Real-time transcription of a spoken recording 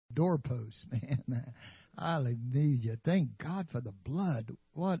doorpost, man. Hallelujah. Thank God for the blood.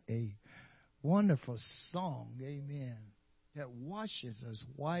 What a wonderful song. Amen. That washes us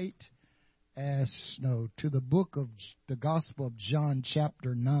white as snow. To the book of the Gospel of John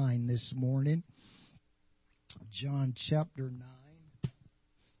chapter 9 this morning. John chapter 9.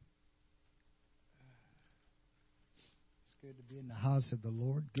 It's good to be in the house of the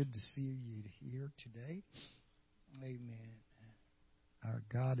Lord. Good to see you here today. Amen. Our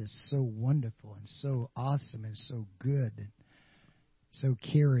God is so wonderful and so awesome and so good and so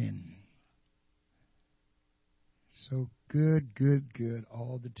caring. So good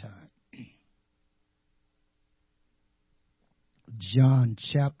all the time. John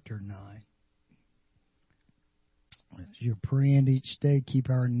chapter 9. As you're praying each day, keep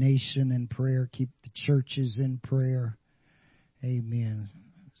our nation in prayer, keep the churches in prayer. Amen.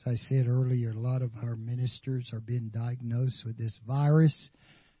 As I said earlier, a lot of our ministers are being diagnosed with this virus.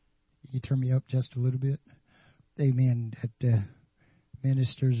 You turn me up just a little bit? Amen. That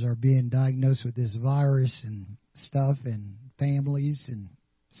ministers are being diagnosed with this virus and stuff, and families and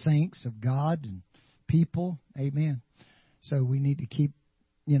saints of God and people. Amen. So we need to keep,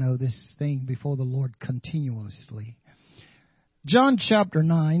 this thing before the Lord continuously. John chapter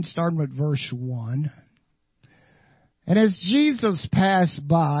 9, starting with verse 1. And as Jesus passed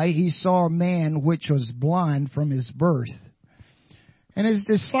by, he saw a man which was blind from his birth. And his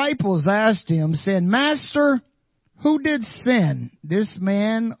disciples asked him, saying, Master, who did sin, this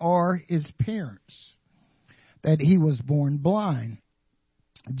man or his parents, that he was born blind?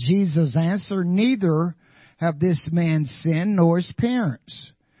 Jesus answered, Neither have this man sinned nor his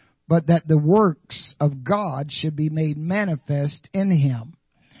parents, but that the works of God should be made manifest in him.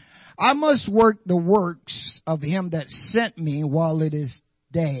 I must work the works of him that sent me while it is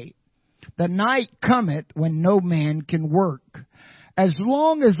day. The night cometh when no man can work. As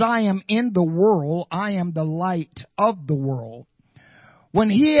long as I am in the world, I am the light of the world. When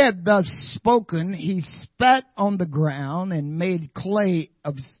he had thus spoken, he spat on the ground and made clay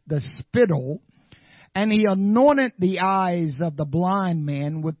of the spittle, and he anointed the eyes of the blind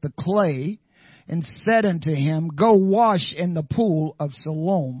man with the clay, and said unto him, Go wash in the pool of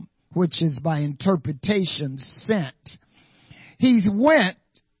Siloam, which is by interpretation sent. He went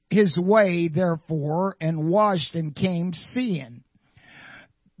his way, therefore, and washed and came seeing.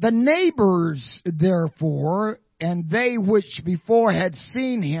 The neighbors, therefore, and they which before had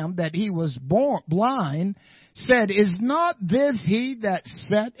seen him that he was born blind, said, Is not this he that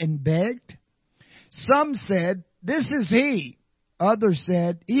sat and begged? Some said, This is he. Others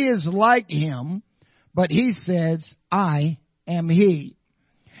said, He is like him. But he says, I am he.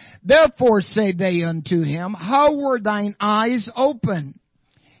 Therefore say they unto him, How were thine eyes opened?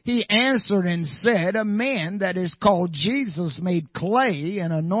 He answered and said, A man that is called Jesus made clay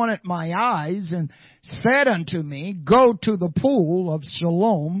and anointed my eyes, and said unto me, Go to the pool of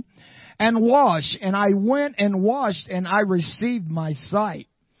Siloam and wash. And I went and washed, and I received my sight.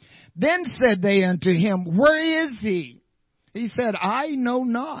 Then said they unto him, Where is he? He said, I know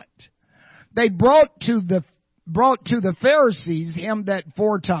not. They brought to the Pharisees him that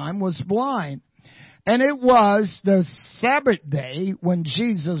foretime was blind. And it was the Sabbath day when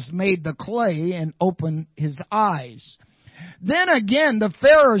Jesus made the clay and opened his eyes. Then again the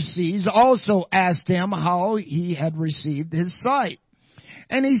Pharisees also asked him how he had received his sight.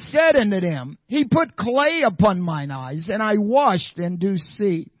 And he said unto them, He put clay upon mine eyes, and I washed and do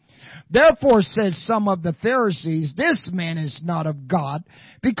see. Therefore says some of the Pharisees, This man is not of God,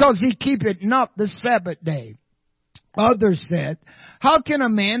 because he keepeth not the Sabbath day. Others said, How can a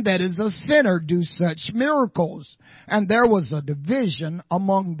man that is a sinner do such miracles? And there was a division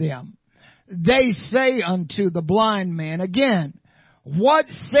among them. They say unto the blind man again, What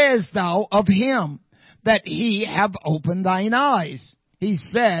sayest thou of him that he have opened thine eyes? He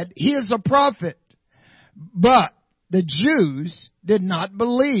said, He is a prophet. But the Jews did not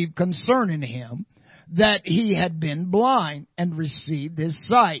believe concerning him that he had been blind and received his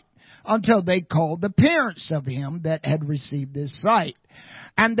sight, until they called the parents of him that had received his sight.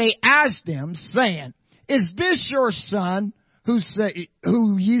 And they asked him, saying, Is this your son who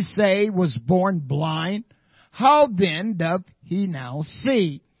ye say was born blind? How then doth he now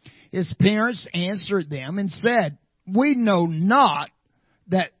see? His parents answered them and said, We know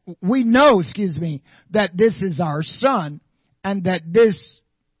that this is our son, and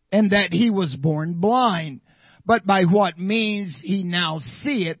that he was born blind. But by what means he now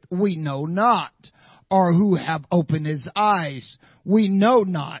seeth, we know not. Or who have opened his eyes, we know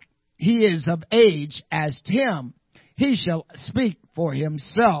not. He is of age, ask him. He shall speak for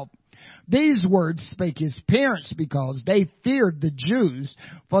himself. These words spake his parents because they feared the Jews,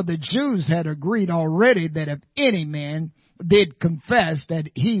 for the Jews had agreed already that if any man did confess that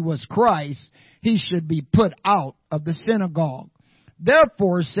he was Christ, he should be put out of the synagogue.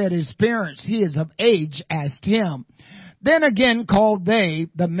 Therefore said his parents, he is of age, ask him. Then again called they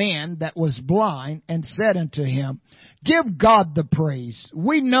the man that was blind, and said unto him, Give God the praise.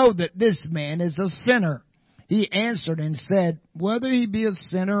 We know that this man is a sinner. He answered and said, Whether he be a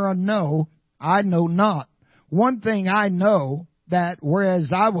sinner or no, I know not. One thing I know, that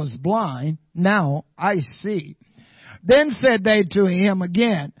whereas I was blind, now I see. Then said they to him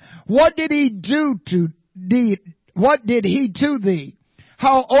again, What did he do to thee? What did he to thee?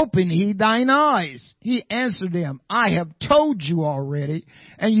 How opened he thine eyes? He answered them, I have told you already,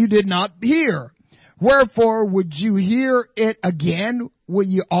 and you did not hear. Wherefore would you hear it again? Will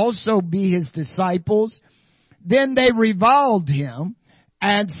you also be his disciples? Then they reviled him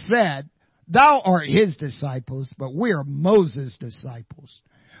and said, Thou art his disciples, but we are Moses' disciples.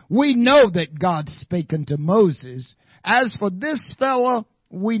 We know that God spake unto Moses. As for this fellow,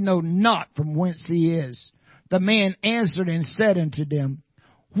 we know not from whence he is. The man answered and said unto them,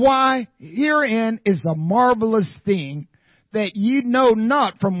 Why, herein is a marvelous thing, that ye know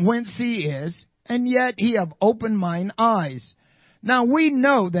not from whence he is, and yet he have opened mine eyes. Now we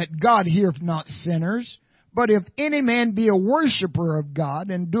know that God heareth not sinners, but if any man be a worshipper of God,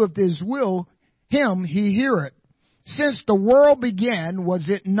 and doeth his will, him he heareth. Since the world began, was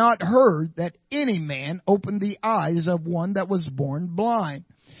it not heard that any man opened the eyes of one that was born blind?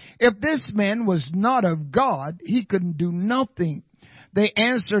 If this man was not of God, he could do nothing. They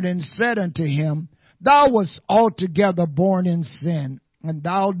answered and said unto him, Thou wast altogether born in sin, and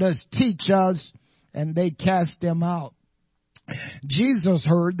thou dost teach us. And they cast him out. Jesus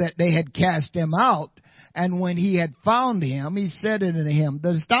heard that they had cast him out, and when he had found him, he said unto him,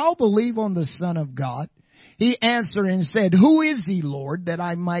 Dost thou believe on the Son of God? He answered and said, Who is he, Lord, that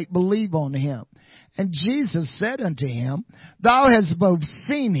I might believe on him? And Jesus said unto him, Thou hast both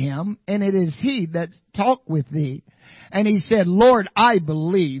seen him, and it is he that talked with thee. And he said, Lord, I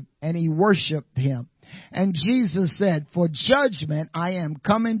believe. And he worshipped him. And Jesus said, For judgment I am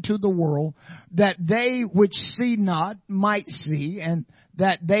come into the world, that they which see not might see, and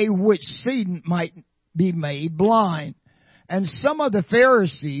that they which see might be made blind. And some of the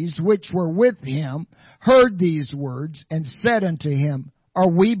Pharisees which were with him heard these words, and said unto him, Are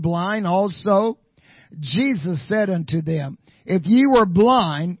we blind also? Jesus said unto them, If ye were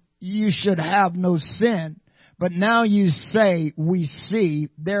blind, you should have no sin. But now you say, We see,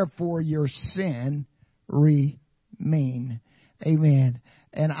 therefore your sin remain. Amen.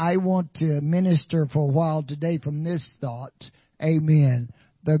 And I want to minister for a while today from this thought. Amen.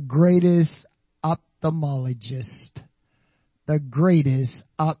 The greatest ophthalmologist. The greatest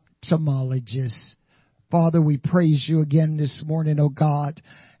ophthalmologist. Father, we praise you again this morning, oh God.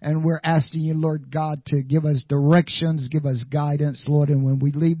 And we're asking you, Lord God, to give us directions, give us guidance, Lord. And when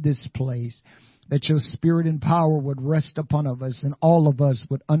we leave this place, that your spirit and power would rest upon us, and all of us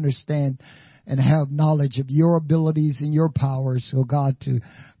would understand and have knowledge of your abilities and your powers, oh God, to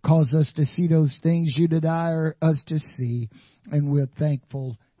cause us to see those things you desire us to see. And we're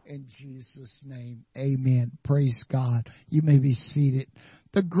thankful in Jesus' name. Amen. Praise God. You may be seated.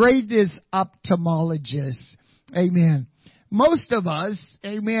 The greatest ophthalmologist. Amen. Most of us,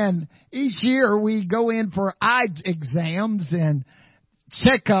 amen, each year we go in for eye exams and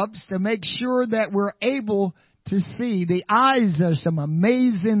checkups to make sure that we're able to see. The eyes are some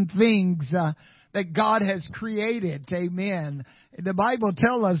amazing things that God has created. Amen. The Bible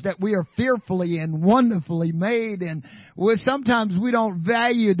tells us that we are fearfully and wonderfully made, and sometimes we don't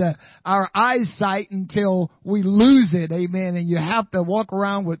value our eyesight until we lose it. Amen. And you have to walk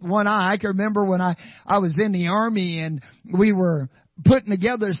around with one eye. I can remember when I was in the Army, and we were putting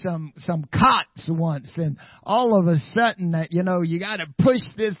together some cots once, and all of a sudden you got to push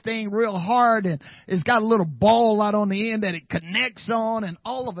this thing real hard, and it's got a little ball out on the end that it connects on, and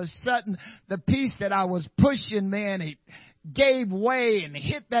all of a sudden the piece that I was pushing, man, it gave way and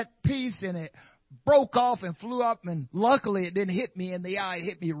hit that piece, and it broke off and flew up, and luckily it didn't hit me in the eye. It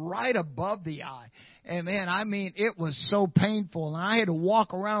hit me right above the eye. And man, I mean, it was so painful. And I had to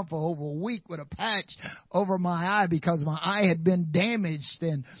walk around for over a week with a patch over my eye because my eye had been damaged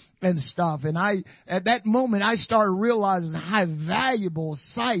and stuff. And at that moment, I started realizing how valuable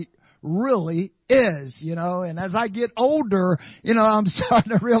sight really is, and as I get older, I'm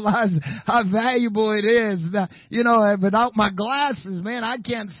starting to realize how valuable it is that, without my glasses, man, I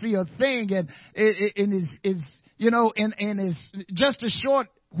can't see a thing. And it's just a short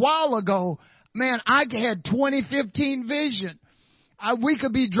while ago, man, I had 20/15 vision. we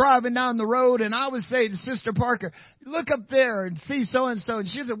could be driving down the road and I would say to Sister Parker, look up there and see so-and-so. And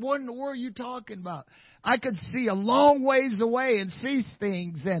she said, what in the world are you talking about? I could see a long ways away and see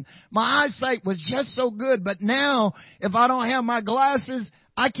things, and my eyesight was just so good. But now, if I don't have my glasses,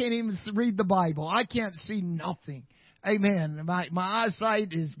 I can't even read the Bible. I can't see nothing. Amen. My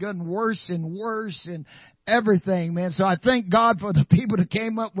eyesight is getting worse and worse and everything, man. So I thank God for the people that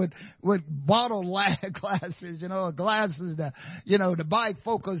came up with bottle glasses, glasses that, to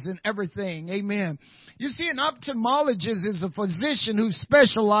bifocals and everything. Amen. You see, an ophthalmologist is a physician who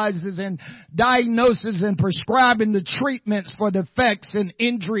specializes in diagnosis and prescribing the treatments for defects and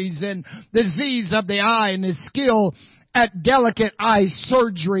injuries and disease of the eye, and his skill at delicate eye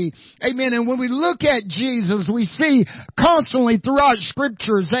surgery. Amen. And when we look at Jesus, we see constantly throughout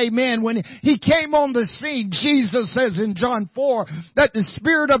scriptures, amen, when he came on the scene, Jesus says in John 4 that the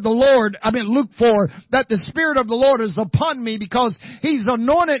Spirit of the Lord, Luke 4, that the Spirit of the Lord is upon me because he's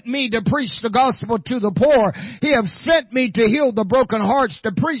anointed me to preach the gospel to the poor. He have sent me to heal the broken hearts,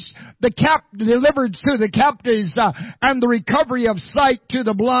 to preach the deliverance to the captives, and the recovery of sight to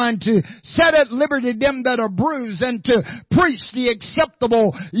the blind, to set at liberty them that are bruised, and to preach the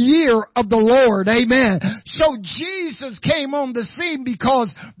acceptable year of the Lord. Amen. So Jesus came on the scene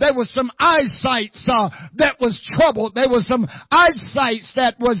because there was some eyesight that was troubled. There was some eyesight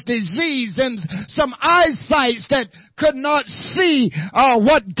that was diseased, and some eyesight that could not see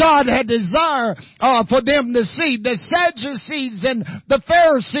what God had desired for them to see. The Sadducees and the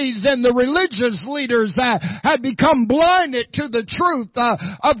Pharisees and the religious leaders had become blinded to the truth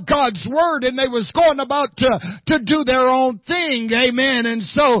of God's Word, and they was going about to do their own thing. Amen. And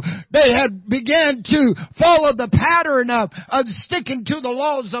so they had began to follow the pattern of sticking to the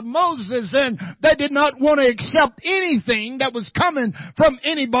laws of Moses, and they did not want to accept anything that was coming from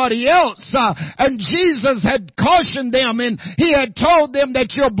anybody else. And Jesus had cautioned them, and he had told them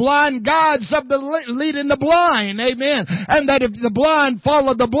that you're blind guides of the leading the blind. Amen. And that if the blind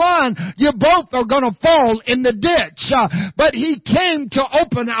follow the blind, you both are going to fall in the ditch. But he came to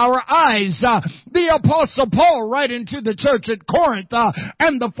open our eyes. The Apostle Paul, right into the church at Corinth,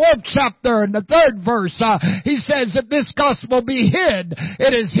 and the 4th chapter and the 3rd verse, he says that this gospel be hid.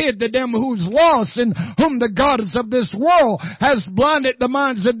 It is hid to them who's lost, and whom the gods of this world has blinded the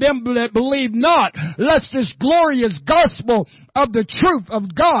minds of them that believe not, lest this glorious gospel of the truth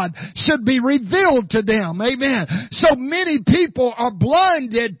of God should be revealed to them. Amen. So many people are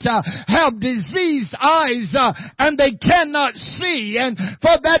blinded, have diseased eyes, and they cannot see. And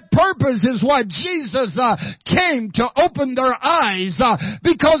for that purpose is why Jesus came to open their eyes,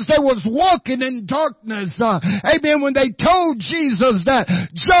 because they was walking in darkness. Amen. When they told Jesus that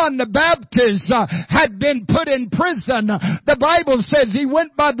John the Baptist had been put in prison, the Bible says he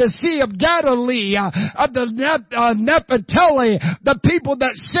went by the Sea of Galilee, of the Nephtali. The people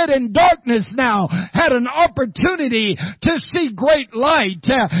that sit in darkness now had an opportunity to see great light.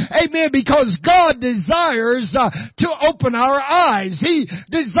 Amen. Because God desires to open our eyes. He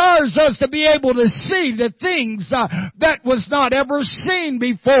desires us to be able to see the things that was not ever seen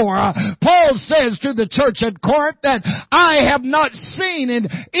before. Paul says to the church at Corinth that eye have not seen and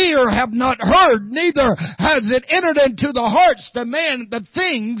ear have not heard, neither has it entered into the hearts of man the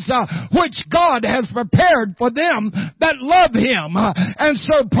things which God has prepared for them that love him. And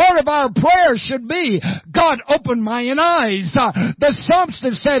so part of our prayer should be, God, open mine eyes. The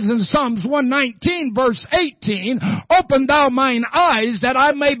psalmist says in Psalms 119 verse 18, open thou mine eyes that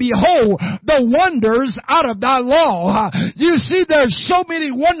I may behold the wonders out of thy law. You see, there's so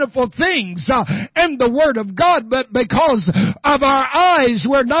many wonderful things in the Word of God, but because of our eyes,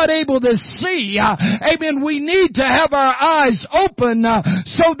 we're not able to see. Amen. We need to have our eyes open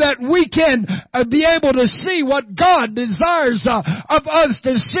so that we can be able to see what God desires of us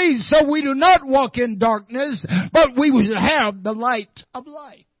to see, so we do not walk in darkness, but we will have the light of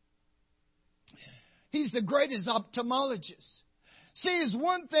life. He's the greatest ophthalmologist. See, it's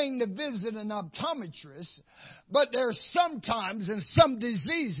one thing to visit an optometrist, but there's sometimes and some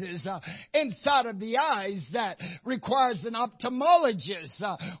diseases inside of the eyes that requires an ophthalmologist,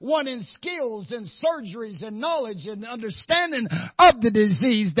 one in skills and surgeries and knowledge and understanding of the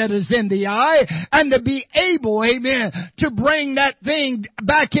disease that is in the eye, and to be able, amen, to bring that thing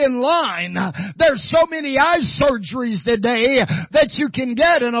back in line. There's so many eye surgeries today that you can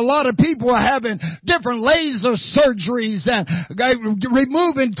get, and a lot of people are having different laser surgeries and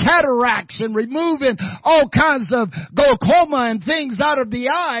removing cataracts and removing all kinds of glaucoma and things out of the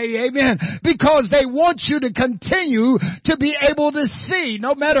eye, amen, because they want you to continue to be able to see.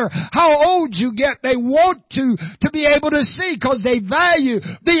 No matter how old you get, they want to be able to see because they value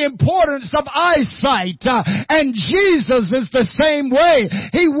the importance of eyesight. And Jesus is the same way.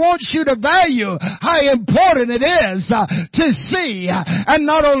 He wants you to value how important it is to see. And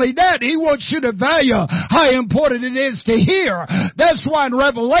not only that, He wants you to value how important it is to hear. That's why in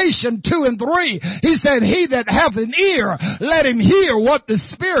Revelation 2 and 3, He said, He that hath an ear, let him hear what the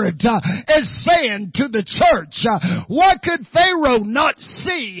Spirit is saying to the church. Why could Pharaoh not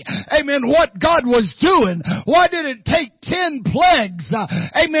see, amen, what God was doing? Why did it take 10 plagues,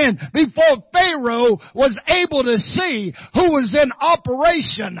 amen, before Pharaoh was able to see who was in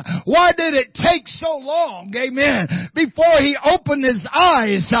operation? Why did it take so long, amen, before he opened his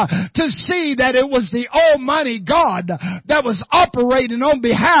eyes to see that it was the Almighty God that was operating on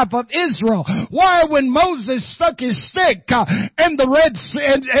behalf of Israel? Why, when Moses stuck his stick in the Red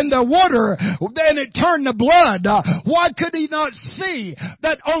Sea, in the water, then it turned to blood, why could he not see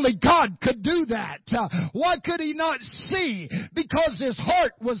that only God could do that? Why could he not see? Because his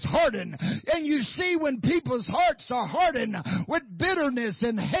heart was hardened. And you see, when people's hearts are hardened with bitterness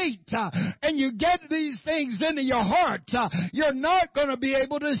and hate, and you get these things into your heart, you're not going to be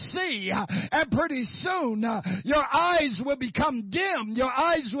able to see. And pretty soon, your eyes will become dim. Your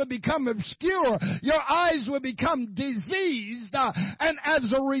eyes will become obscure. Your eyes will become diseased. And as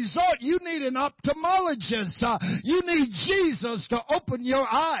a result, you need an ophthalmologist. You need Jesus to open your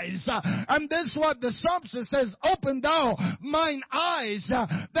eyes. And this is what the psalmist says, open thou mine eyes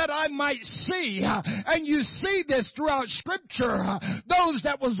that I might see. And you see this throughout Scripture. Those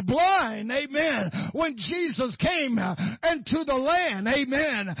that was blind, amen, when Jesus came into the land,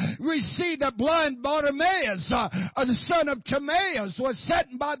 amen, we see that blind Bartimaeus, the son of Timaeus, was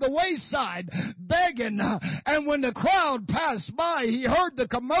sitting by the wayside begging. And when the crowd passed by, he heard the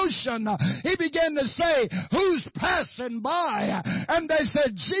commotion. He began to say, who's passing by? And they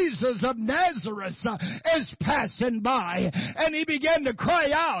said, Jesus of Nazareth is passing by. And he began to cry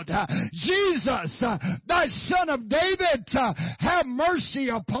out, Jesus, thy son of David, have mercy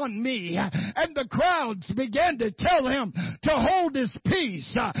upon me. And the crowds began to tell him to hold his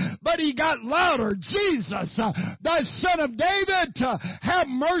peace. But he got louder, Jesus, thy son of David, have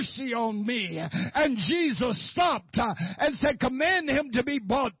mercy on me. And Jesus stopped and said, command him to be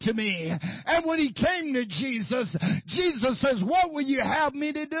brought to me. And when he came to Jesus, Jesus says, what will you have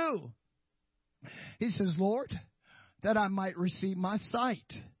me to do? He says, Lord, that I might receive my sight.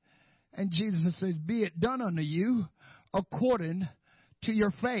 And Jesus says, be it done unto you according to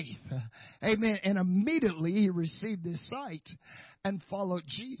your faith. Amen. And immediately he received his sight and followed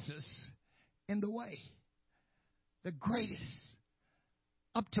Jesus in the way. The greatest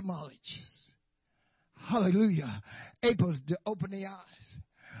ophthalmologist. Hallelujah. Able to open the eyes.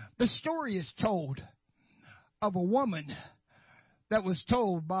 The story is told of a woman that was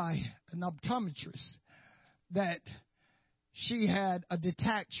told by an optometrist that she had a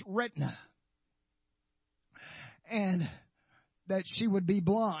detached retina and that she would be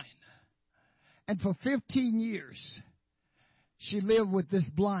blind. And for 15 years, she lived with this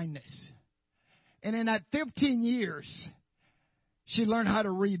blindness. And in that 15 years, she learned how to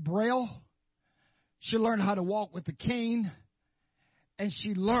read Braille. She learned how to walk with a cane. And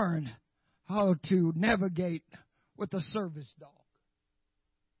she learned how to navigate with a service dog.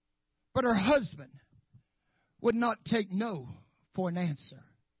 But her husband would not take no for an answer.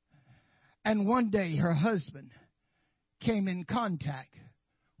 And one day her husband came in contact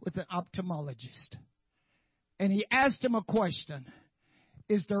with an ophthalmologist. And he asked him a question.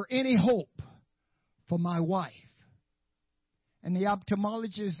 Is there any hope for my wife? And the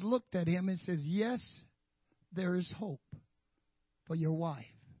ophthalmologist looked at him and says, yes, there is hope for your wife.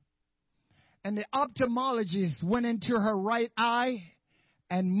 And the ophthalmologist went into her right eye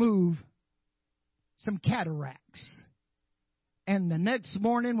and moved some cataracts. And the next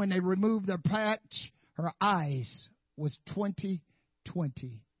morning when they removed the patch, her eyes was 20/20.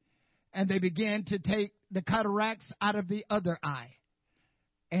 And they began to take the cataracts out of the other eye.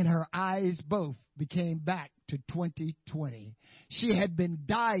 And her eyes both became back to 20/20. She had been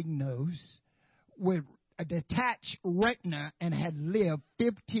diagnosed with a detached retina and had lived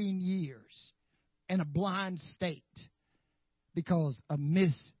 15 years in a blind state because of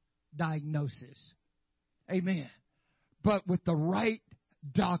misdiagnosis. Amen. But with the right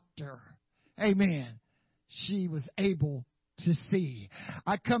doctor, amen, she was able to see.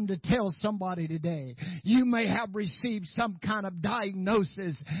 I come to tell somebody today, you may have received some kind of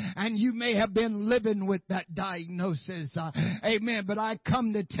diagnosis and you may have been living with that diagnosis. Amen. But I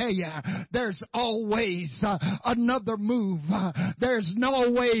come to tell you, there's always another move. There's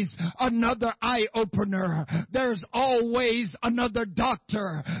always another eye opener. There's always another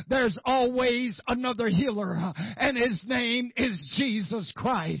doctor. There's always another healer. And His name is Jesus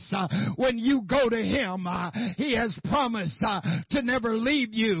Christ. When you go to Him, He has promised to never leave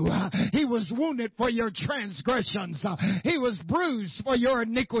you. He was wounded for your transgressions. He was bruised for your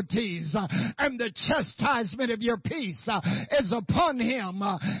iniquities. And the chastisement of your peace is upon Him.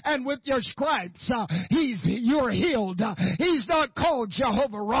 And with your stripes, you're healed. He's not called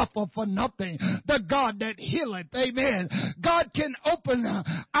Jehovah Rapha for nothing. The God that healeth. Amen. God can open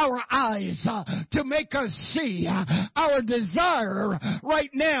our eyes to make us see. Our desire right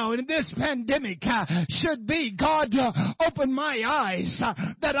now in this pandemic should be, God, open my eyes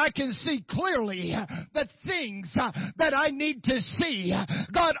that I can see clearly the things that I need to see.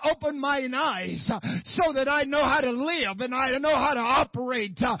 God, open my eyes so that I know how to live and I know how to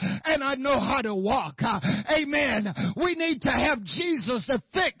operate and I know how to walk. Amen. We need to have Jesus to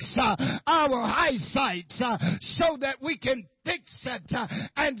fix our eyesight so that we can fix it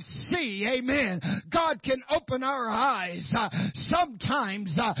and see. Amen. God can open our eyes.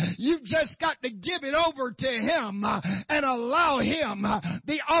 Sometimes you've just got to give it over to Him and allow Him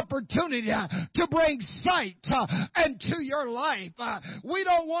the opportunity to bring sight into your life. We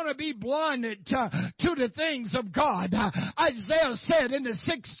don't want to be blinded to the things of God. Isaiah said in the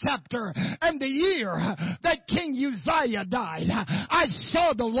 6th chapter, and the year that King Uzziah died, I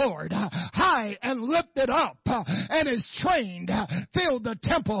saw the Lord high and lifted up, and His train filled the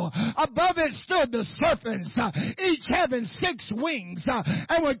temple. Above it stood the serpents, each having 6 wings,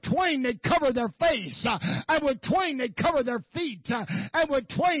 and with twain they covered their face, and with twain they covered their feet, and with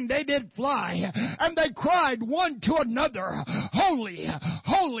twain they did fly. And they cried one to another, Holy,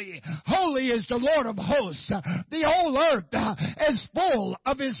 holy, holy is the Lord of hosts. The whole earth is full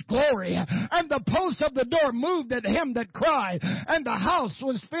of His glory. And the posts of the door moved at Him that cried, and the house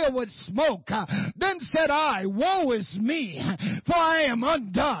was filled with smoke. Then said I, Woe is me, for I am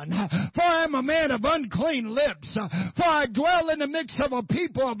undone, for I am a man of unclean lips, for I dwell in the midst of a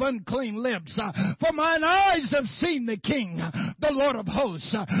people of unclean lips, for mine eyes have seen the King, the Lord of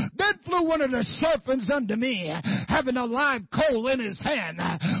hosts. Then flew one of the serpents unto me, having a live coal in his hand,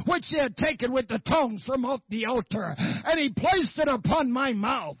 which he had taken with the tongs from off the altar, and he placed it upon my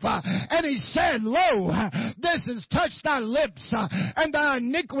mouth, and he said, Lo, this has touched thy lips, and thy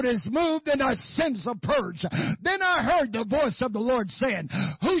iniquity is moved, and thy sins are purged. Then I heard the voice of the Lord saying,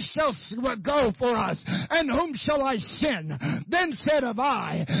 Who shall go for us, and whom shall I send? Then said of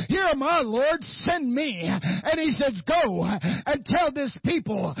I, Here am I, Lord, send me. And He says, Go and tell this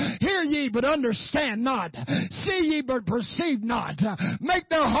people, Hear ye, but understand not. See ye, but perceive not. Make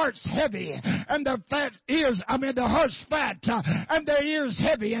their hearts heavy, and their hearts fat, and their ears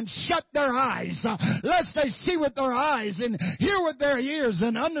heavy, and shut their eyes, lest they see with their eyes, and hear with their ears,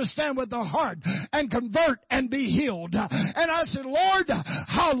 and understand with their heart, and convert and be healed. And I said, Lord,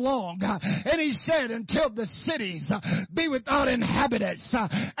 how long? And He said, Until the cities be without inhabitants,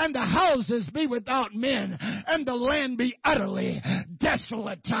 and the houses be without men, and the land be utterly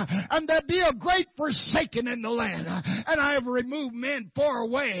desolate, and there be a great forsaking in the land. And I have removed men far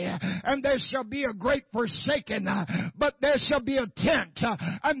away, and there shall be a great forsaking, but there shall be a tent,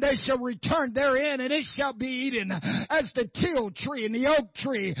 and they shall return therein, and it shall be eaten as the teil tree and the oak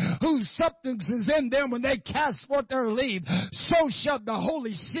tree, whose substance is in them when they cast forth their leaf. So shall the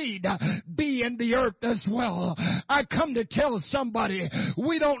holy seed be in the earth as well. I come to tell somebody,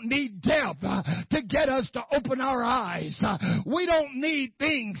 we don't need death to get us to open our eyes. We don't need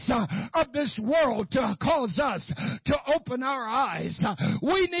things of this world to cause us to open our eyes.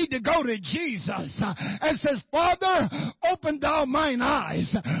 We need to go to Jesus and says, Father, open thou mine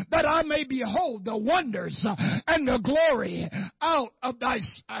eyes that I may behold the wonders and the glory out of thy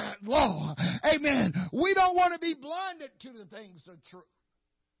law. Amen. We don't want to be blinded to the things of truth.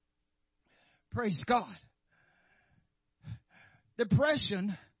 Praise God.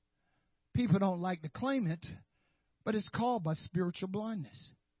 Depression, people don't like to claim it, but it's called by spiritual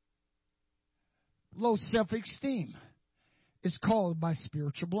blindness. Low self-esteem is called by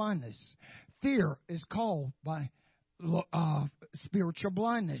spiritual blindness. Fear is called by spiritual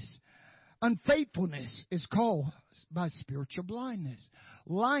blindness. Unfaithfulness is called by spiritual blindness.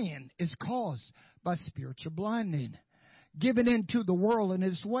 Lying is caused by spiritual blinding. Giving into the world and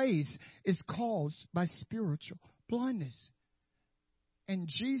its ways is caused by spiritual blindness. And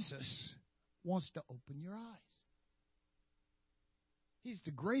Jesus wants to open your eyes. He's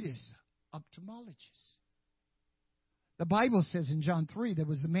the greatest ophthalmologist. The Bible says in John 3, there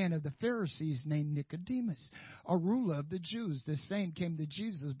was a man of the Pharisees named Nicodemus, a ruler of the Jews. This same came to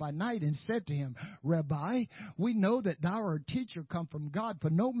Jesus by night and said to him, Rabbi, we know that thou art a teacher come from God,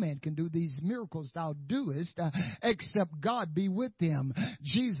 for no man can do these miracles thou doest, except God be with him.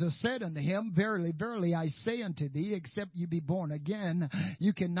 Jesus said unto him, Verily, verily, I say unto thee, except you be born again,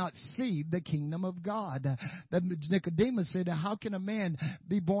 you cannot see the kingdom of God. Nicodemus said, how can a man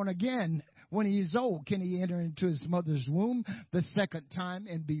be born again when he is old? Can he enter into his mother's womb the second time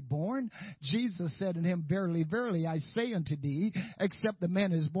and be born? Jesus said unto him, Verily, verily, I say unto thee, except the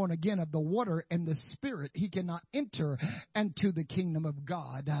man is born again of the water and the Spirit, he cannot enter into the kingdom of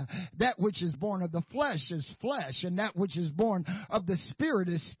God. That which is born of the flesh is flesh, and that which is born of the Spirit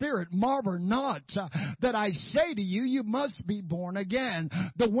is spirit. Marvel not that I say to you, you must be born again.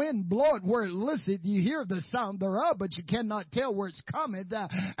 The wind bloweth where it listeth, you hear the sound thereof, but you cannot tell where it's coming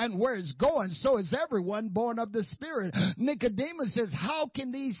and where it's going. So is everyone born of the Spirit. Nicodemus says, how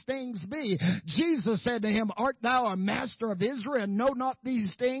can these things be? Jesus said to him, art thou a master of Israel and know not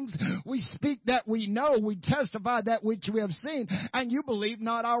these things? We speak that we know, we testify that which we have seen, and you believe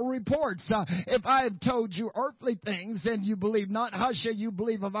not our reports. If I have told you earthly things and you believe not, how shall you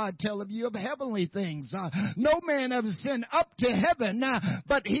believe if I tell of you of heavenly things? No man hath ascended up to heaven,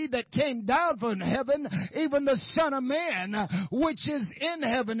 but he that came down from heaven, even the Son of Man, which is in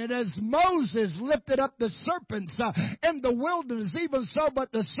heaven. And as Moses lifted up the serpents in the wilderness, even so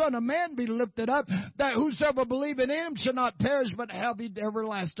but the Son of Man be lifted up, that whosoever believe in him shall not perish, but have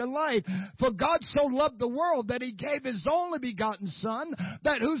everlasting life. For God so loved the world that he gave his only begotten Son,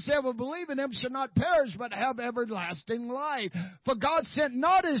 that whosoever believe in him shall not perish, but have everlasting life. For God sent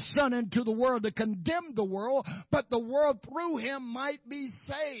not his Son into the world to condemn the world, but the world through him might be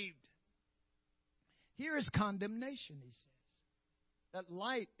saved. Here is condemnation, he says, that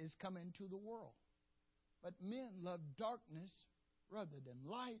light is come into the world. But men love darkness rather than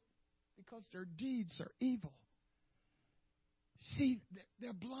light because their deeds are evil. See,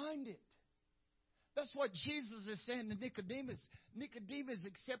 they're blinded. That's what Jesus is saying to Nicodemus. Nicodemus,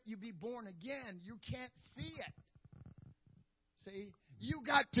 except you be born again, you can't see it. See? You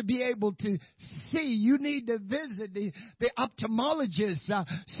got to be able to see. You need to visit the ophthalmologist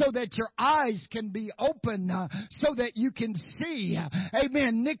so that your eyes can be open, so that you can see.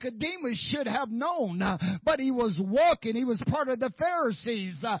 Amen. Nicodemus should have known, but he was walking. He was part of the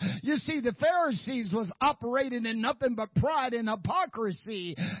Pharisees. You see, the Pharisees was operating in nothing but pride and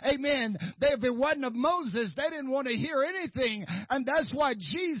hypocrisy. Amen. If it wasn't of Moses, they didn't want to hear anything. And that's why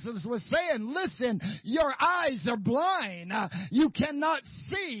Jesus was saying, listen, your eyes are blind. You cannot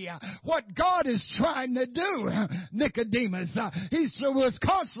see what God is trying to do, Nicodemus. He was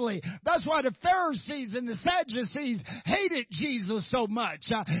constantly, that's why the Pharisees and the Sadducees hated Jesus so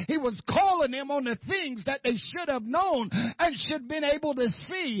much. He was calling them on the things that they should have known and should have been able to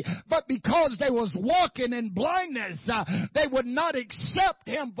see, but because they was walking in blindness, they would not accept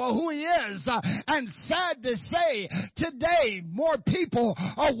him for who he is. And sad to say, today more people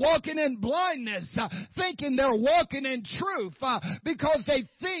are walking in blindness, thinking they're walking in truth, because they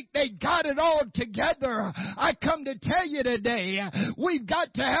think they got it all together. I come to tell you today, we've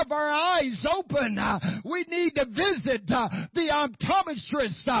got to have our eyes open. We need to visit the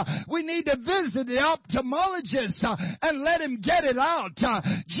optometrist. We need to visit the ophthalmologist and let him get it out.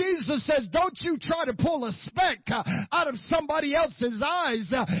 Jesus says, don't you try to pull a speck out of somebody else's eyes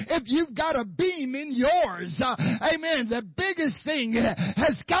if you've got a beam in yours. Amen. The biggest thing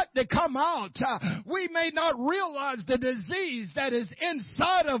has got to come out. We may not realize the disease that is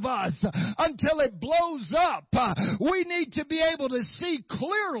inside of us until it blows up. We need to be able to see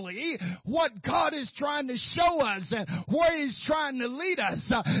clearly what God is trying to show us and where he's trying to lead us.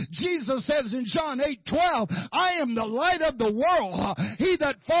 Jesus says in John 8:12, I am the light of the world. He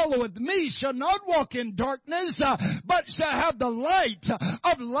that followeth me shall not walk in darkness, but shall have the light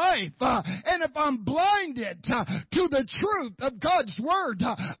of life. And if I'm blinded to the truth of God's word,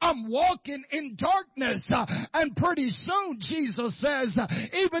 I'm walking in darkness. And pretty soon, Jesus says,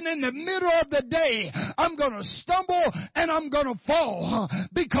 even in the middle of the day, I'm going to stumble and I'm going to fall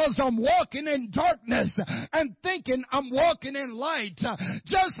because I'm walking in darkness and thinking I'm walking in light.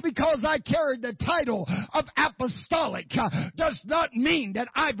 Just because I carry the title of apostolic does not mean that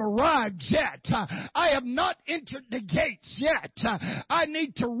I've arrived yet. I have not entered the gates yet. I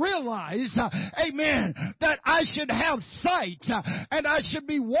need to realize, amen, that I should have sight and I should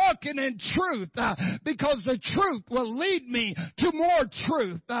be walking in truth because the truth will lead me to more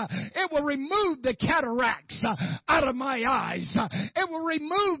truth. It will remove the cataract cataracts out of my eyes. It will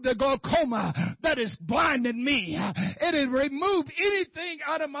remove the glaucoma that is blinding me. It will remove anything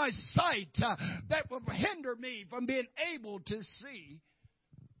out of my sight that will hinder me from being able to see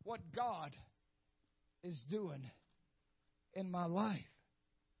what God is doing in my life.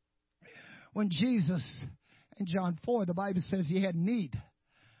 When Jesus, in John 4, the Bible says he had need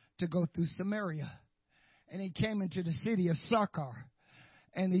to go through Samaria. And he came into the city of Sychar.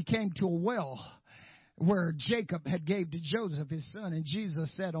 And he came to a well where Jacob had gave to Joseph his son. And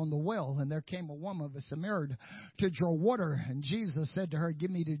Jesus sat on the well, and there came a woman of Samaria to draw water. And Jesus said to her,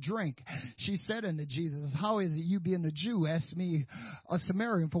 give me to drink. She said unto Jesus, how is it you being a Jew ask me, a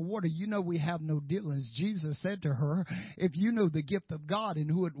Samaritan, for water? You know we have no dealings. Jesus said to her, if you know the gift of God and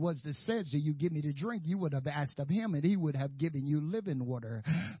who it was that said to you, give me to drink, you would have asked of him, and he would have given you living water.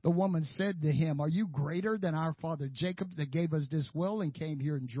 The woman said to him, are you greater than our father Jacob that gave us this well and came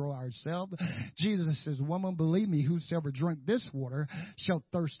here and drew ourselves? Jesus says, woman, believe me, whosoever drink this water shall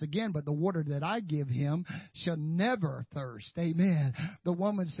thirst again, but the water that I give him shall never thirst. Amen. The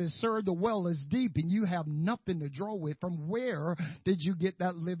woman says, sir, the well is deep and you have nothing to draw with. From where did you get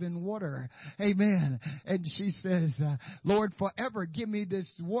that living water? Amen. And she says, Lord, forever give me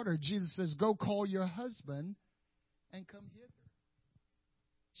this water. Jesus says, go call your husband and come hither.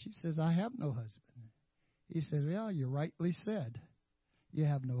 She says, I have no husband. He says, well, you rightly said. You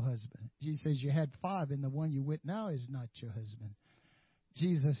have no husband. She says, you had 5, and the one you with now is not your husband.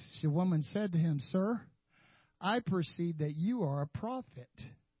 The woman said to him, sir, I perceive that you are a prophet.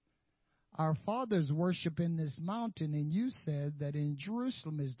 Our fathers worship in this mountain, and you said that in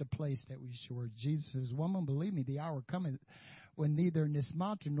Jerusalem is the place that we should worship. Jesus says, woman, believe me, the hour cometh when neither in this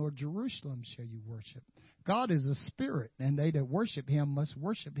mountain nor Jerusalem shall you worship. God is a spirit, and they that worship him must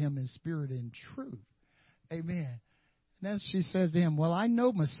worship him in spirit and truth. Amen. Then she says to him, well, I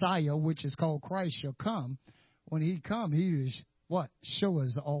know Messiah, which is called Christ, shall come. When he come, he is what? Show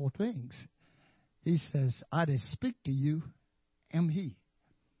us all things. He says, I that speak to you am he.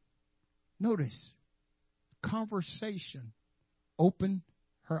 Notice, conversation opened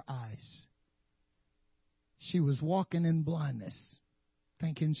her eyes. She was walking in blindness,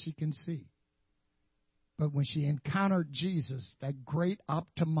 thinking she can see. But when she encountered Jesus, that great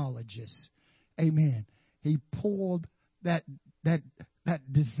ophthalmologist, amen, he pulled that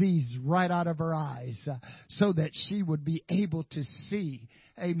disease right out of her eyes so that she would be able to see,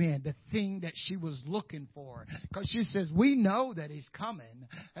 amen, the thing that she was looking for. Because she says, we know that he's coming,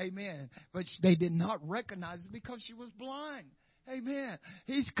 amen, but they did not recognize it because she was blind. Amen.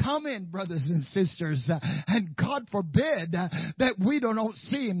 He's coming, brothers and sisters. And God forbid that we don't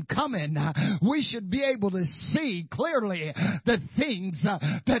see him coming. We should be able to see clearly the things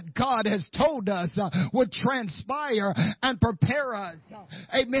that God has told us would transpire and prepare us.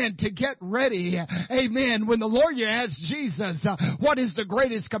 Amen. To get ready. Amen. When the lawyer asked Jesus, what is the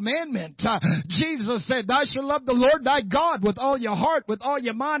greatest commandment? Jesus said, thou shalt love the Lord thy God with all your heart, with all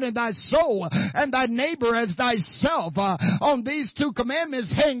your mind and thy soul, and thy neighbor as thyself. On these 2 commandments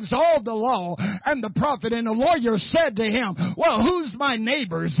hangs all the law and the prophet. And the lawyer said to him, well, who's my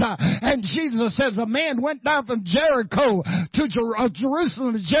neighbors? And Jesus says, a man went down from Jericho to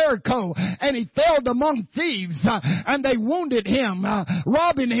Jerusalem to Jericho, and he fell among thieves, and they wounded him,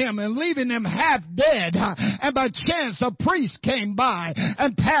 robbing him and leaving him half dead. And by chance a priest came by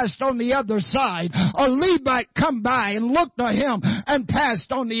and passed on the other side. A Levite come by and looked at him and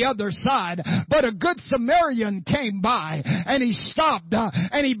passed on the other side. But a good Samaritan came by, and he stopped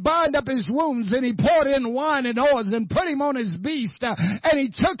and he bound up his wounds, and he poured in wine and oils and put him on his beast, and he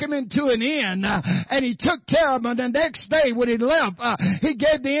took him into an inn, and he took care of him. And the next day when he left, he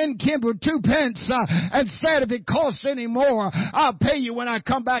gave the innkeeper 2 pence and said, if it costs any more, I'll pay you when I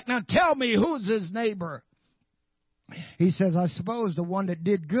come back. Now tell me, who's his neighbor? He says, I suppose the one that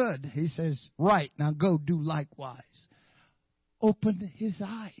did good. He says, right, now go do likewise. Open his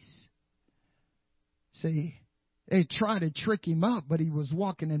eyes. See, they tried to trick him up, but he was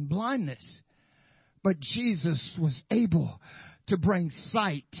walking in blindness. But Jesus was able to bring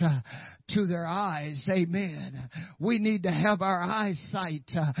sight to their eyes. Amen. We need to have our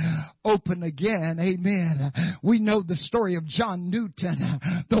eyesight open again. Amen. We know the story of John Newton,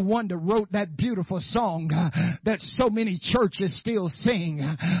 the one that wrote that beautiful song that so many churches still sing.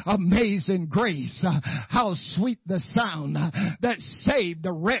 Amazing grace, how sweet the sound that saved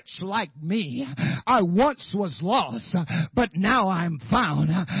a wretch like me. I once was lost, but now I'm found.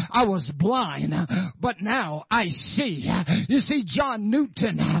 I was blind, but now I see. You see, See, John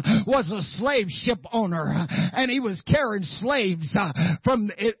Newton was a slave ship owner, and he was carrying slaves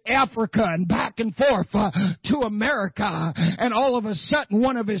from Africa and back and forth to America. And all of a sudden,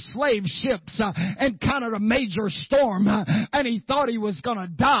 one of his slave ships encountered a major storm, and he thought he was going to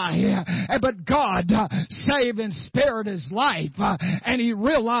die. But God saved and spared his life, and he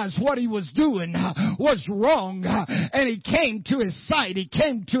realized what he was doing was wrong, and he came to his sight. He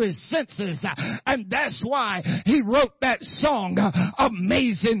came to his senses, and that's why he wrote that song,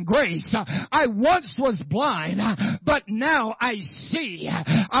 Amazing Grace. I once was blind, but now I see.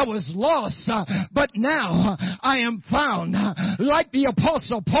 I was lost, but now I am found. Like the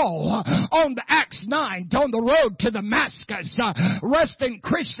Apostle Paul on the Acts 9, on the road to Damascus, arresting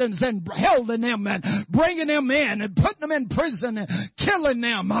Christians and holding them and bringing them in and putting them in prison and killing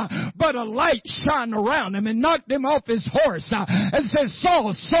them. But a light shined around him and knocked him off his horse and said,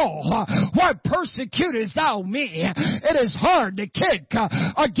 Saul, Saul, why persecutest thou me? It is hard to kick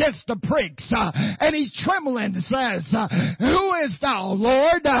against the pricks. And he trembling says, who is thou,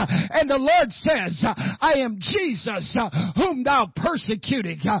 Lord? And the Lord says, I am Jesus whom thou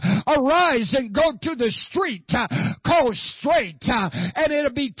persecuting. Arise and go to the street called Straight, and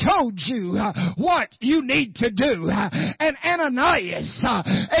it'll be told you what you need to do. And Ananias,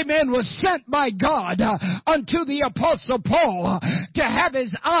 amen, was sent by God unto the Apostle Paul to have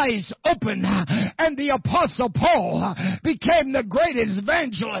his eyes open. And the Apostle Paul became the greatest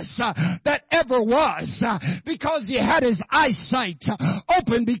evangelist that ever was, because he had his eyesight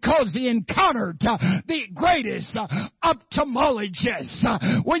open, because he encountered the greatest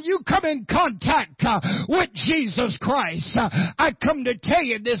ophthalmologist. When you come in contact with Jesus Christ, I come to tell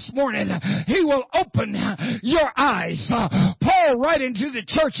you this morning, he will open your eyes. Paul, writing to the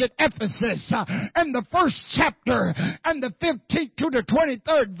church at Ephesus, in the first chapter and the 15th to the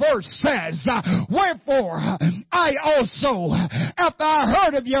 23rd verse says, wherefore I also, after I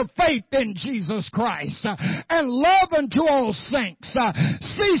heard of your faith in Jesus Christ and love unto all saints,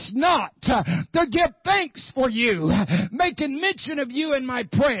 cease not to give thanks for you, making mention of you in my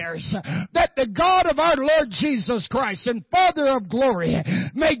prayers, that the God of our Lord Jesus Christ and Father of glory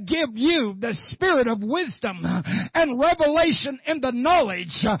may give you the spirit of wisdom and revelation in the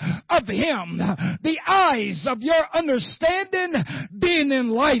knowledge of him, the eyes of your understanding being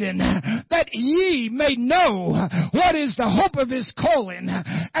enlightened, that ye may know what is the hope of his calling,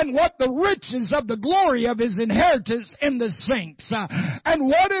 and what the riches of the glory of his inheritance in the saints, and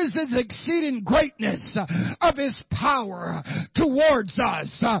what is his exceeding greatness of his power towards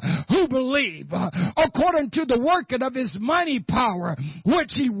us who believe, according to the working of his mighty power,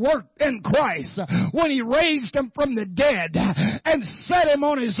 which he worked in Christ when he raised him from the dead and set him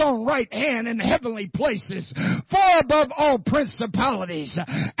on his own right hand in heavenly places, far above all principalities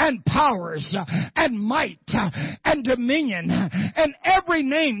and powers and might and dominion and every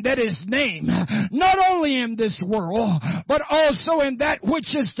name that is named, not only in this world, but also in that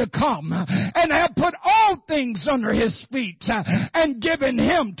which is to come, and have put all things under his feet, and given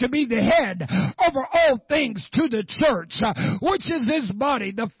him to be the head over all things to the church, which is his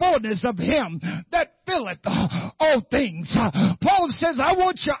body, the fullness of him that filleth all things. Paul says, I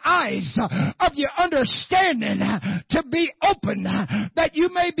want your eyes of your understanding to be open, that you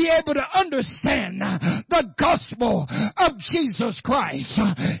may be able to understand the gospel of Jesus Christ.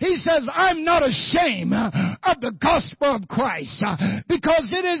 He says, I'm not ashamed of the gospel of Christ, because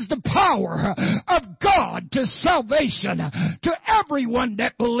it is the power of God to salvation to everyone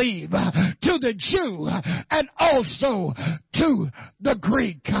that believe, to the Jew and also to the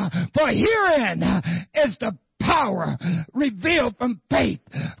Greek. For herein is the power revealed from faith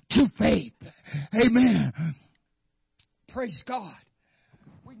to faith. Amen. Praise God.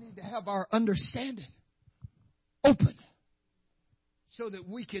 We need to have our understanding open so that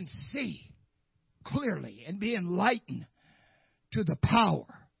we can see clearly and be enlightened to the power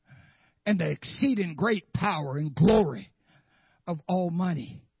and the exceeding great power and glory of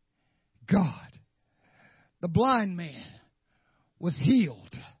Almighty God. The blind man was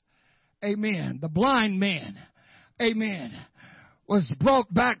healed. Amen. The blind man, amen, was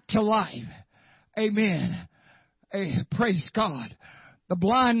brought back to life. Amen. Praise God. The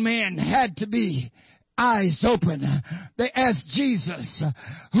blind man had to be eyes open. They asked Jesus,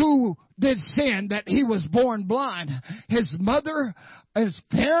 who did sin that he was born blind? His mother, his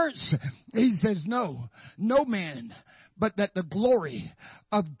parents? He says, no man, but that the glory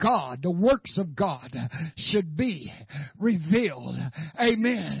of God, the works of God, should be revealed.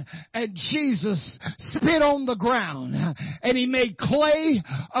 Amen. And Jesus spit on the ground, and He made clay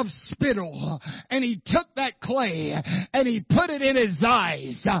of spittle, and He took that clay and He put it in His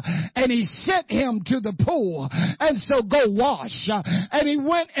eyes, and He sent him to the pool, and so go wash. And he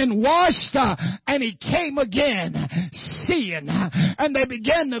went and washed, and he came again seeing, and they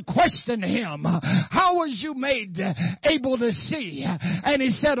began to question him, how was you made able to see? And he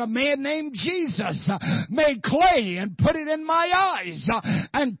said, a man named Jesus made clay and put it in my eyes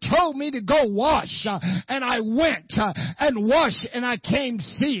and told me to go wash, and I went and washed, and I came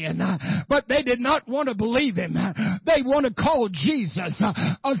seeing. But they did not want to believe him. They want to call Jesus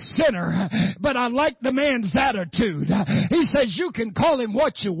a sinner. But I like the man's attitude. He says, you can call him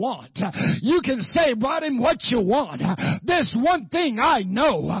what you want. You can say about him what you want. This one thing I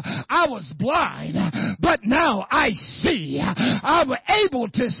know, I was blind, but now I see. I'm able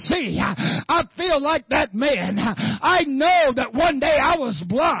to see. I feel like that man. I know that one day I was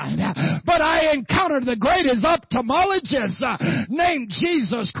blind, but I encountered the greatest ophthalmologist named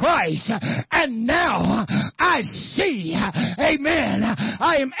Jesus Christ, and now I see. Amen.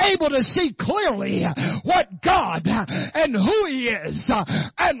 I am able to see clearly what God and who He is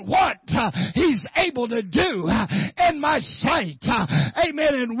and what He's able to do in my sight.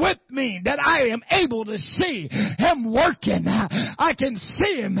 Amen. And with me, that I am able to see Him working. I can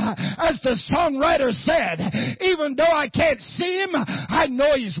see Him, as the songwriter said, even though I can't see Him, I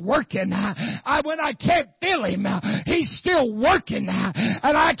know He's working. When I can't feel Him, He's still working,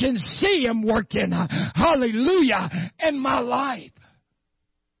 and I can see Him working. Hallelujah. In my life.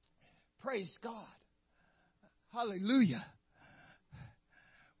 Praise God. Hallelujah.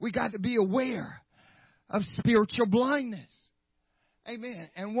 We got to be aware of spiritual blindness. Amen.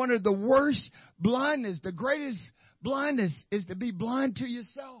 And one of the worst blindness, the greatest blindness, is to be blind to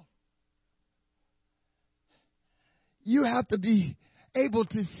yourself. You have to be able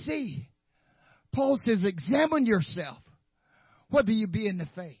to see. Paul says, examine yourself, whether you be in the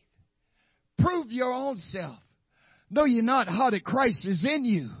faith. Prove your own self. Know ye not how that Christ is in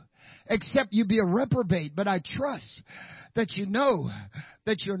you, except you be a reprobate. But I trust that you know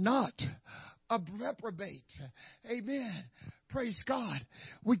that you're not a reprobate. Amen. Praise God.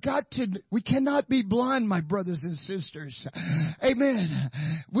 We cannot be blind, my brothers and sisters. Amen.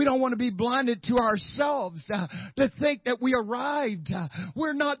 We don't want to be blinded to ourselves, to think that we arrived.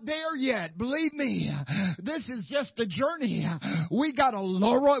 We're not there yet. Believe me, this is just a journey. We got a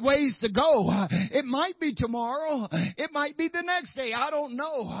long ways to go. It might be tomorrow. It might be the next day. I don't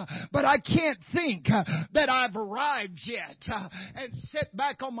know. But I can't think that I've arrived yet and sit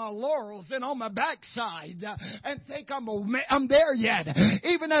back on my laurels and on my backside and think I'm there yet.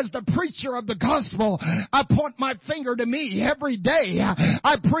 Even as the preacher of the gospel, I point my finger to me every day.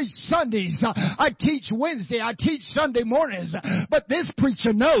 I preach Sundays. I teach Wednesday. I teach Sunday mornings. But this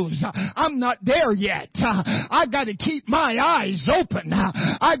preacher knows I'm not there yet. I got to keep my eyes open.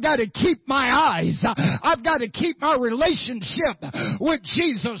 I got to keep my eyes. I've got to keep my relationship with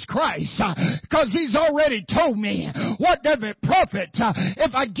Jesus Christ, because He's already told me, what does it profit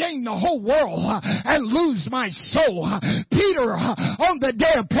if I gain the whole world and lose my soul? Peter, on the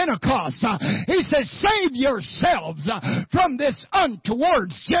day of Pentecost, he says, save yourselves from this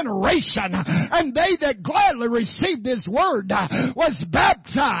untoward generation. And they that gladly received this word was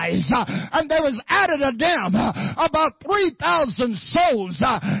baptized, and there was added to them about 3,000 souls,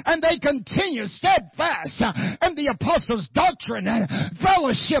 and they continue steadfast in the apostles' doctrine and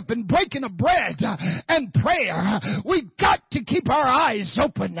fellowship and breaking of bread and prayer. We've got to keep our eyes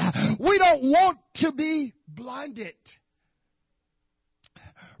open. We don't want to be blinded.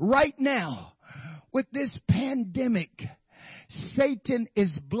 Right now, with this pandemic, Satan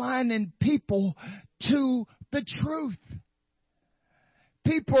is blinding people to the truth.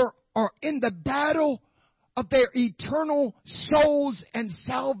 People are in the battle of their eternal souls and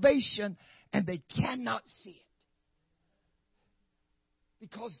salvation, and they cannot see it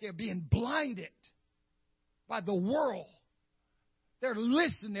because they're being blinded by the world. They're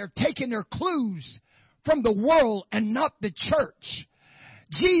listening. They're taking their clues from the world and not the church.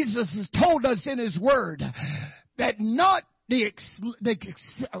 Jesus has told us in His Word that not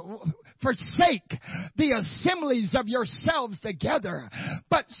forsake the assemblies of yourselves together,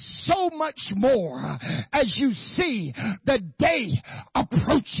 but so much more as you see the day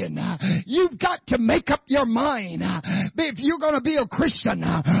approaching. You've got to make up your mind if you're going to be a Christian.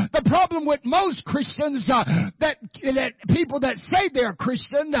 The problem with most Christians, that people that say they're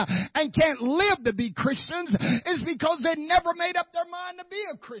Christian and can't live to be Christians, is because they never made up their mind to be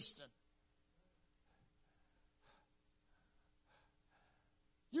a Christian.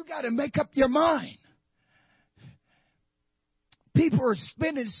 You got to make up your mind. People are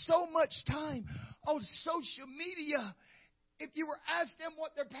spending so much time on social media. If you were asked them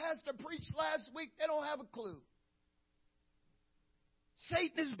what their pastor preached last week, they don't have a clue.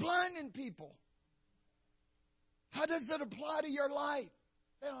 Satan is blinding people. How does it apply to your life?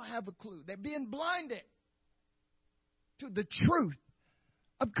 They don't have a clue. They're being blinded to the truth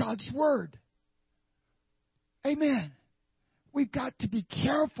of God's Word. Amen. We've got to be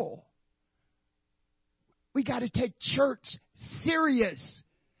careful. We got to take church serious.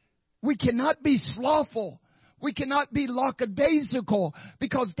 We cannot be slothful. We cannot be lackadaisical,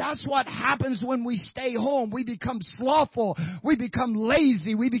 because that's what happens when we stay home. We become slothful. We become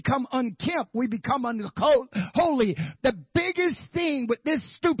lazy. We become unkempt. We become unholy. The biggest thing with this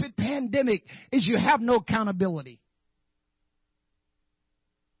stupid pandemic is you have no accountability.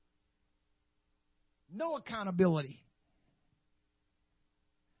 No accountability.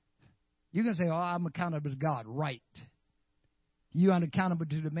 You can say, oh, I'm accountable to God. Right. You aren't accountable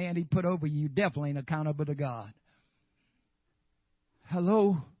to the man He put over you. You definitely ain't accountable to God.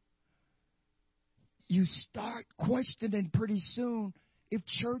 Hello? You start questioning pretty soon if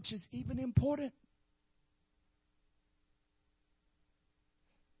church is even important.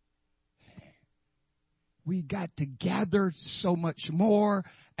 We got to gather so much more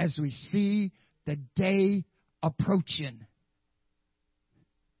as we see the day approaching.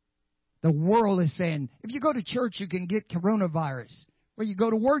 The world is saying, if you go to church, you can get coronavirus. Well, you go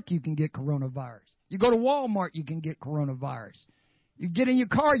to work, you can get coronavirus. You go to Walmart, you can get coronavirus. You get in your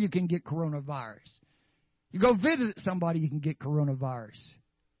car, you can get coronavirus. You go visit somebody, you can get coronavirus.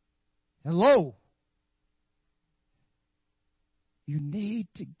 Hello? You need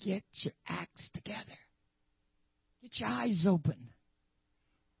to get your acts together. Get your eyes open.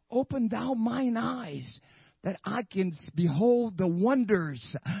 Open thou mine eyes, that I can behold the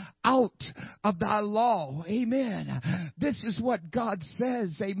wonders out of thy law. Amen. This is what God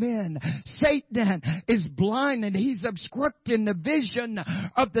says. Amen. Satan is blind and he's obstructing the vision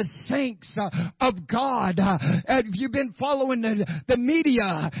of the saints of God. And if you've been following the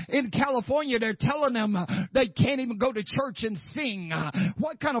media in California, they're telling them they can't even go to church and sing.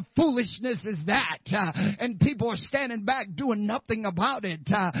 What kind of foolishness is that? And people are standing back doing nothing about it.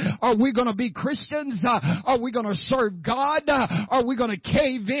 Are we going to be Christians? Are we going to serve God? Are we going to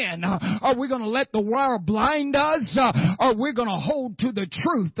cave in? Are we going to let the world blind us? Are we going to hold to the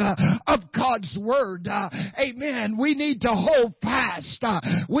truth of God's Word? Amen. We need to hold fast.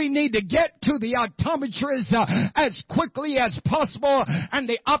 We need to get to the optometrist as quickly as possible and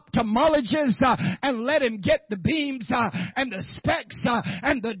the ophthalmologist and let him get the beams and the specks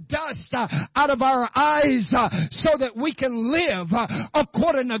and the dust out of our eyes so that we can live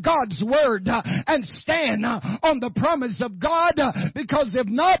according to God's Word and stand on the promise of God, because if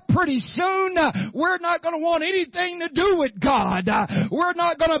not, pretty soon we're not going to want anything to do with God. We're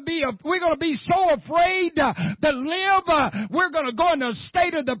going to be so afraid to live. We're going to go into a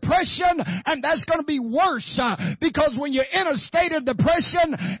state of depression, and that's going to be worse, because when you're in a state of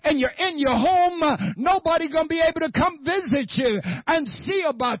depression and you're in your home, nobody's going to be able to come visit you and see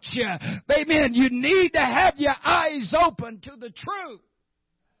about you. Amen. You need to have your eyes open to the truth.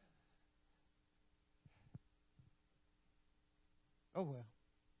 Oh, well.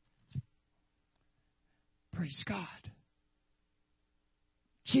 Praise God.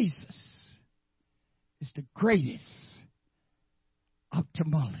 Jesus is the greatest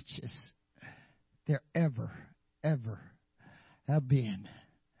ophthalmologist there ever have been.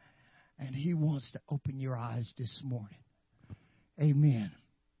 And He wants to open your eyes this morning. Amen.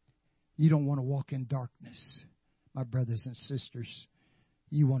 You don't want to walk in darkness, my brothers and sisters.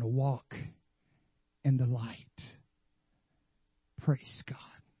 You want to walk in the light. Praise God.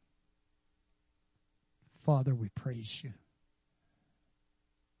 Father, we praise you.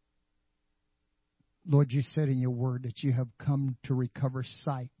 Lord, you said in your word that you have come to recover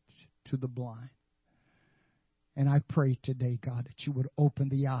sight to the blind. And I pray today, God, that you would open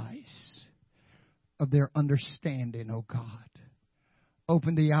the eyes of their understanding, oh God.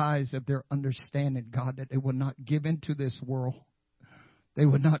 Open the eyes of their understanding, God, that they will not give into this world. They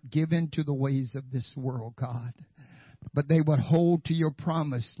will not give into the ways of this world, God. But they would hold to your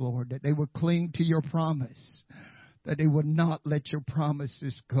promise, Lord, that they would cling to your promise, that they would not let your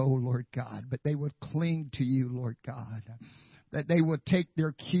promises go, Lord God, but they would cling to you, Lord God, that they would take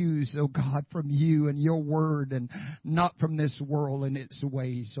their cues, oh God, from you and your word and not from this world and its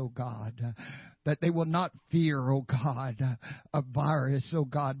ways, oh God. that they will not fear, oh God, a virus, oh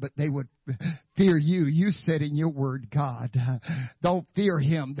God, but they would fear you. You said in your word, God, don't fear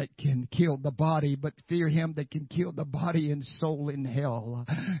him that can kill the body, but fear him that can kill the body and soul in hell.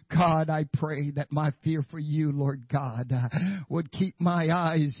 God, I pray that my fear for you, Lord God, would keep my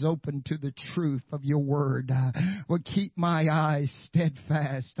eyes open to the truth of your word, would keep my eyes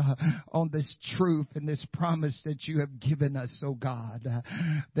steadfast on this truth and this promise that you have given us, oh God.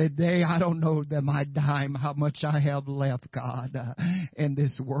 The day, I don't know that my dime, how much I have left, God, in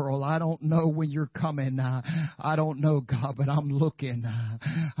this world. I don't know when you're coming. I don't know, God, but I'm looking.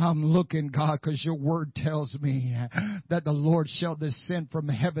 I'm looking, God, because your word tells me that the Lord shall descend from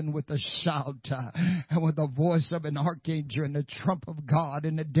heaven with a shout and with the voice of an archangel and the trump of God,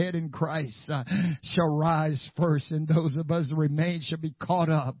 and the dead in Christ shall rise first, and those of us who remain shall be caught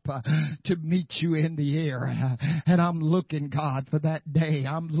up to meet you in the air. And I'm looking, God, for that day.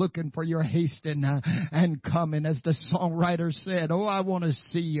 I'm looking for your hasten and coming. As the songwriter said, oh, I want to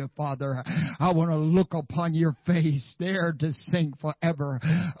see you, Father. I want to look upon your face there to sing forever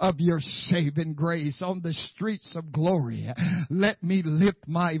of your saving grace on the streets of glory. Let me lift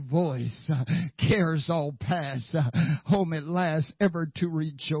my voice. Cares all pass. Home at last, ever to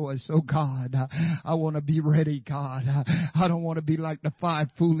rejoice. Oh God, I want to be ready, God. I don't want to be like the 5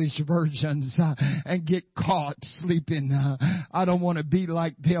 foolish virgins and get caught sleeping. I don't want to be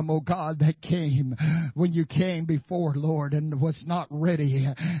like them, oh God, that came when you came before, Lord, and was not ready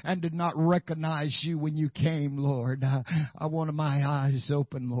and did not recognize you when you came, Lord. I want my eyes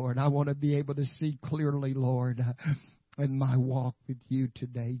open, Lord. I want to be able to see clearly, Lord, in my walk with you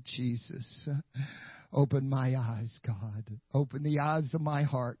today, Jesus. Open my eyes, God. Open the eyes of my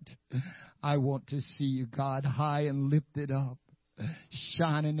heart. I want to see you, God, high and lifted up,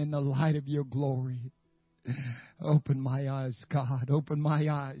 shining in the light of your glory. Open my eyes, God. Open my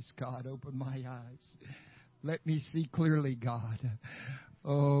eyes, God. Open my eyes. Let me see clearly, God.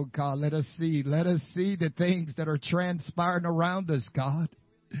 Oh, God, let us see. Let us see the things that are transpiring around us, God.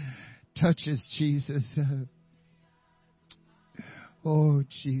 Touch us, Jesus. Oh,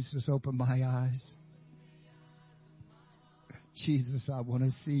 Jesus, open my eyes. Jesus, I want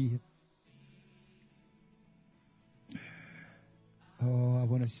to see you. Oh, I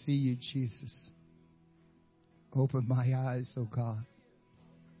want to see you, Jesus. Open my eyes, oh God.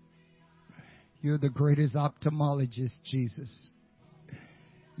 You're the greatest ophthalmologist, Jesus.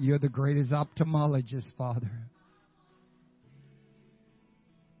 You're the greatest ophthalmologist, Father.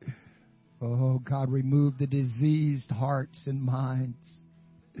 Oh, God, remove the diseased hearts and minds.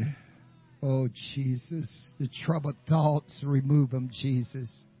 Oh, Jesus, the troubled thoughts, remove them,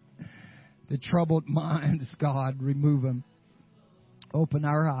 Jesus. The troubled minds, God, remove them. Open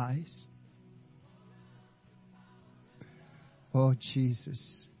our eyes. Oh,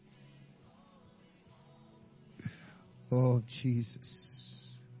 Jesus. Oh,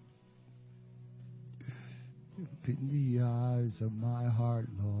 Jesus. Open the eyes of my heart,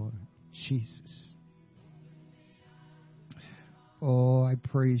 Lord. Jesus. Oh, I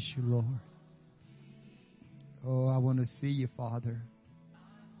praise you, Lord. Oh, I want to see you, Father.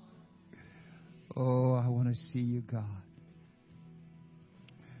 Oh, I want to see you, God.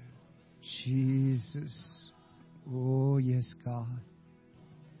 Jesus. Oh, yes, God.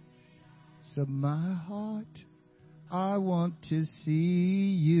 So my heart, I want to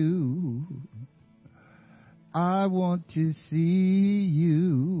see you. I want to see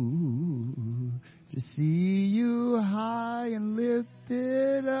you. To see you high and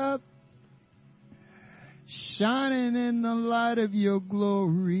lifted up, shining in the light of your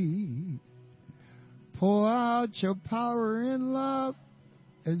glory. Pour out your power and love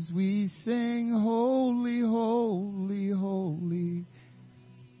as we sing, holy, holy, holy.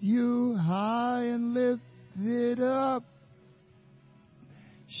 You high and lifted up,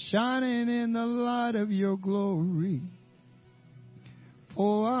 shining in the light of your glory.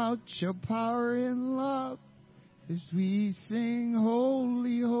 Pour out your power and love as we sing,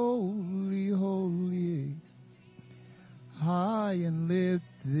 holy, holy, holy. High and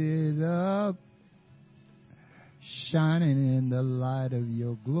lifted up, shining in the light of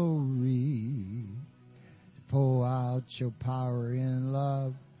your glory. Pour out your power and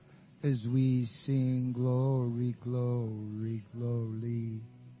love as we sing, glory, glory, glory.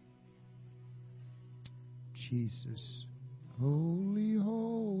 Jesus. Holy,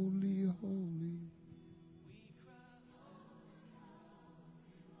 holy, holy.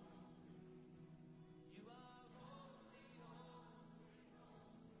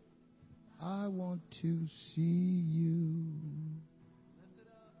 I want to see you.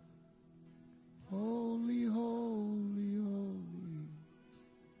 Holy, holy, holy.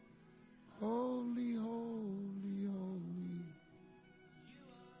 Holy.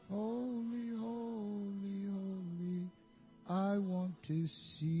 to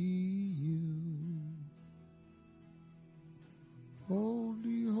see you.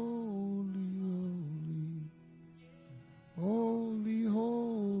 Holy, holy, holy. Holy,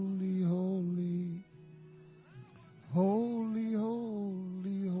 holy, holy. Holy,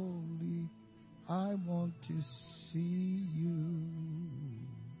 holy, holy. I want to see you.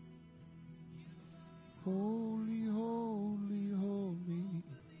 Holy, holy, holy.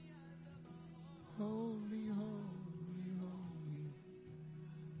 Holy, holy, holy.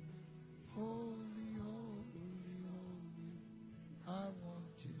 Holy, holy, holy. I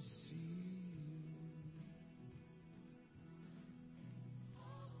want to see you.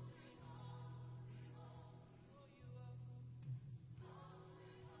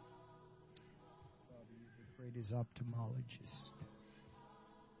 Father, you're the greatest ophthalmologist.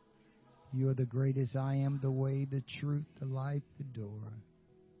 You are the greatest. I am the way, the truth, the life, the door.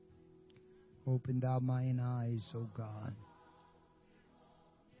 Open thou mine eyes, O God.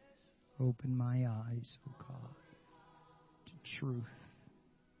 Open my eyes, O God, to truth,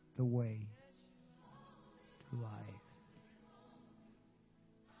 the way, to life.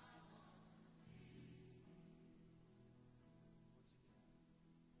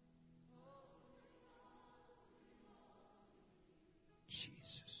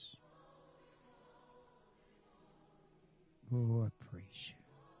 Jesus. Oh, I praise you.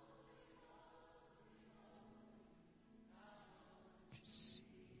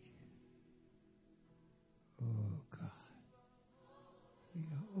 Oh, God.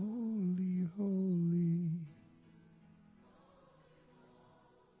 Holy, holy.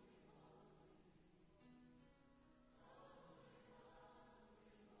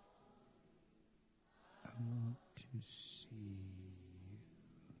 I want to see you.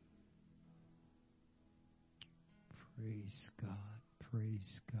 Praise God.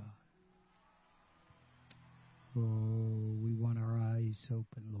 Praise God. Oh, we want our eyes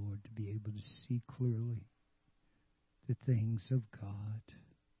open, Lord, to be able to see clearly the things of God.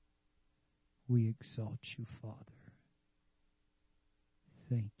 We exalt you, Father.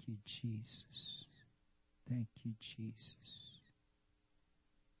 Thank you, Jesus. Thank you, Jesus.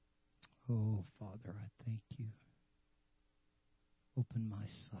 Oh, Father, I thank you. Open my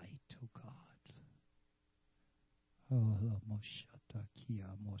sight, oh God. Oh,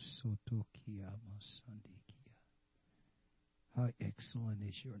 how excellent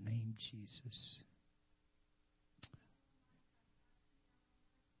is your name, Jesus.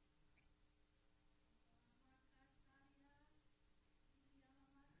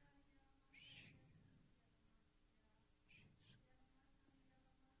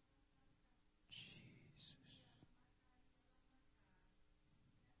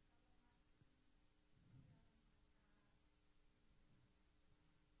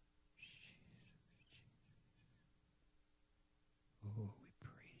 Oh, we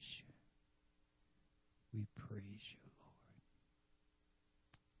praise you. We praise you, Lord.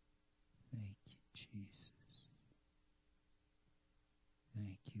 Thank you, Jesus.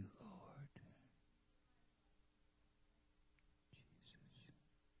 Thank you, Lord.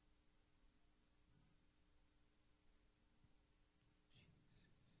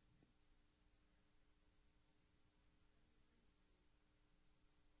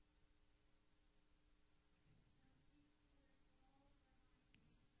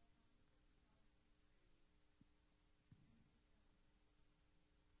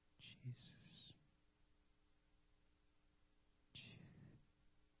 Jesus. Jesus.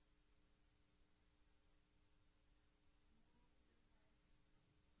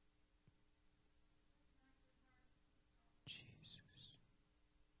 Jesus.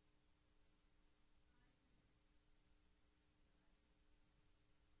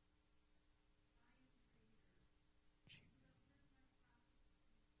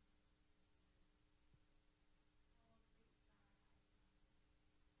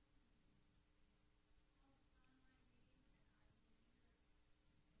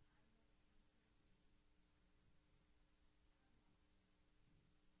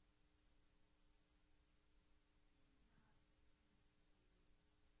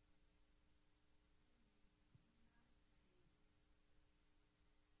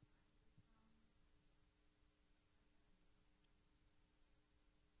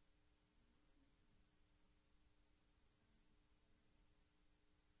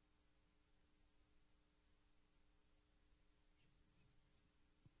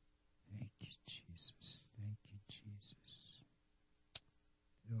 Thank you, Jesus. Thank you, Jesus.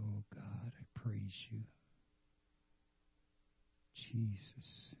 Oh, God, I praise you.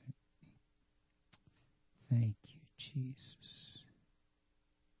 Jesus. Thank you, Jesus.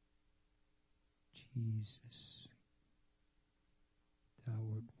 Jesus.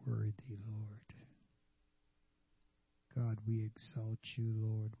 God, we exalt you,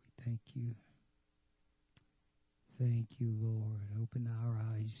 Lord. We thank you. Thank you, Lord. Open our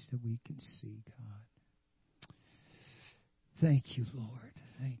eyes that we can see, God. Thank you, Lord.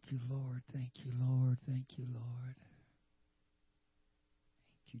 Thank you, Lord. Thank you, Lord. Thank you, Lord.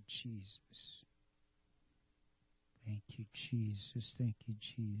 Thank you, Jesus. Thank you, Jesus. Thank you,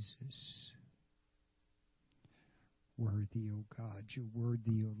 Jesus. Worthy, O God. You're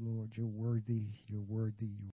worthy, O Lord. You're worthy. You're worthy.